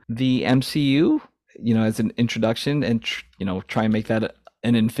into the MCU, as an introduction and try and make that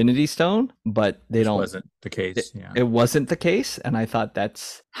an Infinity Stone, but they Which don't. wasn't the case. Yeah. It wasn't the case, and I thought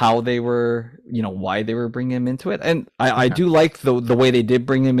that's how they were, why they were bringing him into it. And I do like the way they did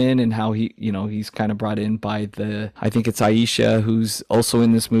bring him in and how he's kind of brought in by I think it's Aisha, who's also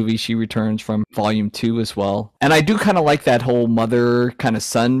in this movie. She returns from Volume 2 as well. And I do kind of like that whole mother kind of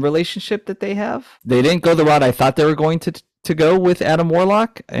son relationship that they have. They didn't go the route I thought they were going to go with Adam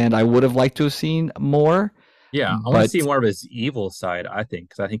Warlock, and I would have liked to have seen more. Yeah, I want to see more of his evil side, I think,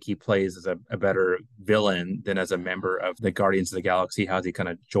 because I think he plays as a better villain than as a member of the Guardians of the Galaxy, how he kind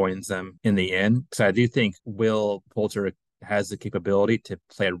of joins them in the end. Because I do think Will Poulter has the capability to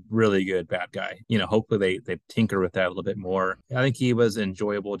play a really good bad guy. Hopefully they tinker with that a little bit more. I think he was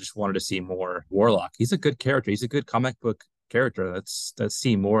enjoyable, just wanted to see more Warlock. He's a good character. He's a good comic book character. Let's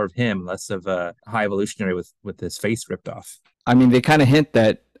see more of him, less of a High Evolutionary with his face ripped off. I mean, they kind of hint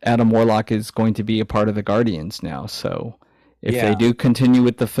that Adam Warlock is going to be a part of the Guardians now. So if they do continue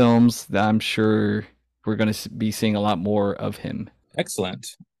with the films, I'm sure we're going to be seeing a lot more of him.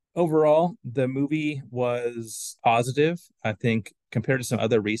 Excellent. Overall, the movie was positive. I think compared to some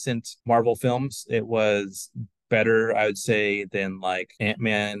other recent Marvel films, it was better, I would say, than like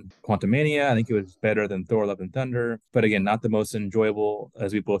Ant-Man Quantumania. I think it was better than Thor Love and Thunder. But again, not the most enjoyable,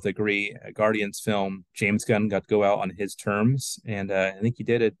 as we both agree, a Guardians film. James Gunn got to go out on his terms, and I think he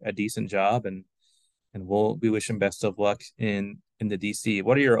did a decent job, and we wish him best of luck in the DC.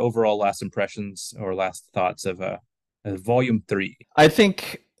 What are your overall last impressions or last thoughts of Volume 3? I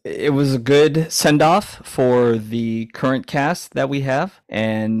think it was a good send-off for the current cast that we have,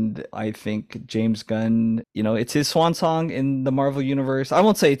 and I think James Gunn, it's his swan song in the Marvel universe. I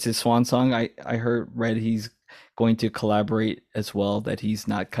won't say it's his swan song. I read he's going to collaborate as well, that he's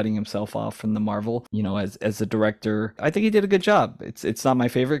not cutting himself off from the Marvel, as a director. I think he did a good job. It's not my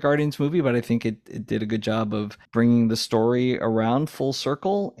favorite Guardians movie, but I think it did a good job of bringing the story around full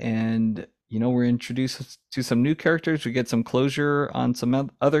circle, and we're introduced to some new characters. We get some closure on some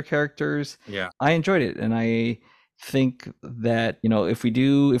other characters. Yeah, I enjoyed it, and I think that if we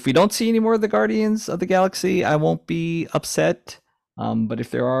don't see any more of the Guardians of the Galaxy, I won't be upset. But if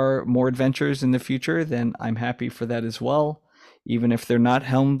there are more adventures in the future, then I'm happy for that as well. Even if they're not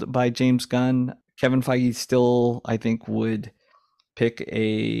helmed by James Gunn, Kevin Feige still, I think, would pick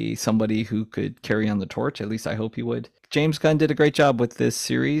somebody who could carry on the torch. At least I hope he would. James Gunn did a great job with this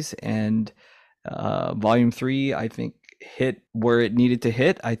series, and Volume 3, I think, hit where it needed to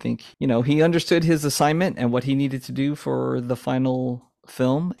hit. I think, he understood his assignment and what he needed to do for the final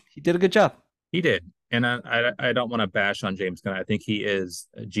film. He did a good job. He did. And I don't want to bash on James Gunn. I think he is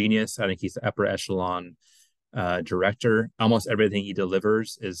a genius. I think he's the upper echelon director. Almost everything he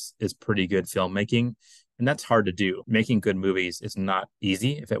delivers is pretty good filmmaking. And that's hard to do. Making good movies is not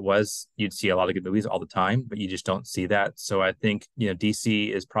easy. If it was, you'd see a lot of good movies all the time, but you just don't see that. So I think,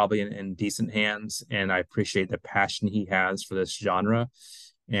 DC is probably in decent hands, and I appreciate the passion he has for this genre.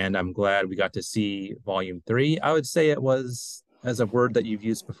 And I'm glad we got to see Volume 3. I would say it was, as a word that you've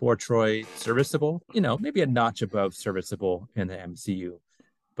used before, Troy, serviceable, maybe a notch above serviceable in the MCU.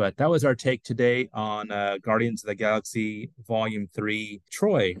 But that was our take today on Guardians of the Galaxy Volume 3.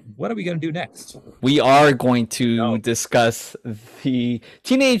 Troy, what are we going to do next? We are going to discuss the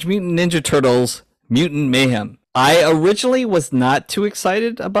Teenage Mutant Ninja Turtles Mutant Mayhem. I originally was not too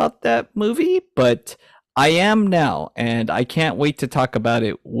excited about that movie, but I am now, and I can't wait to talk about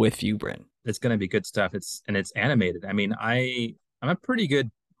it with you, Bryn. it's going to be good stuff. It's animated. I mean, I'm a pretty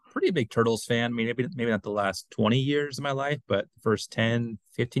big Turtles fan. I mean, maybe not the last 20 years of my life, but the first 10,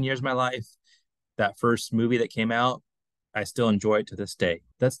 15 years of my life. That first movie that came out, I still enjoy it to this day.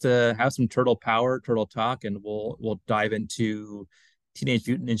 Let's have some turtle power, turtle talk, and we'll dive into Teenage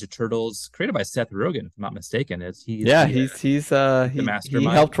Mutant Ninja Turtles, created by Seth Rogen, if I'm not mistaken. Yeah, He's the he mastermind.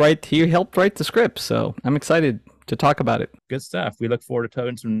 he helped write the script, so I'm excited to talk about it. Good stuff. We look forward to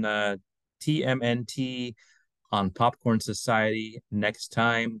telling some TMNT on Popcorn Society next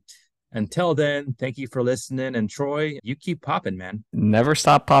time. Until then, thank you for listening. And Troy, you keep popping, man. Never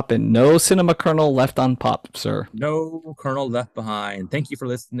stop popping. No cinema kernel left on pop, sir. No kernel left behind. Thank you for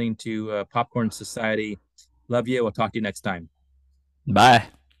listening to Popcorn Society. Love you. We'll talk to you next time. Bye.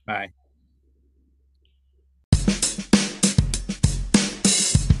 Bye.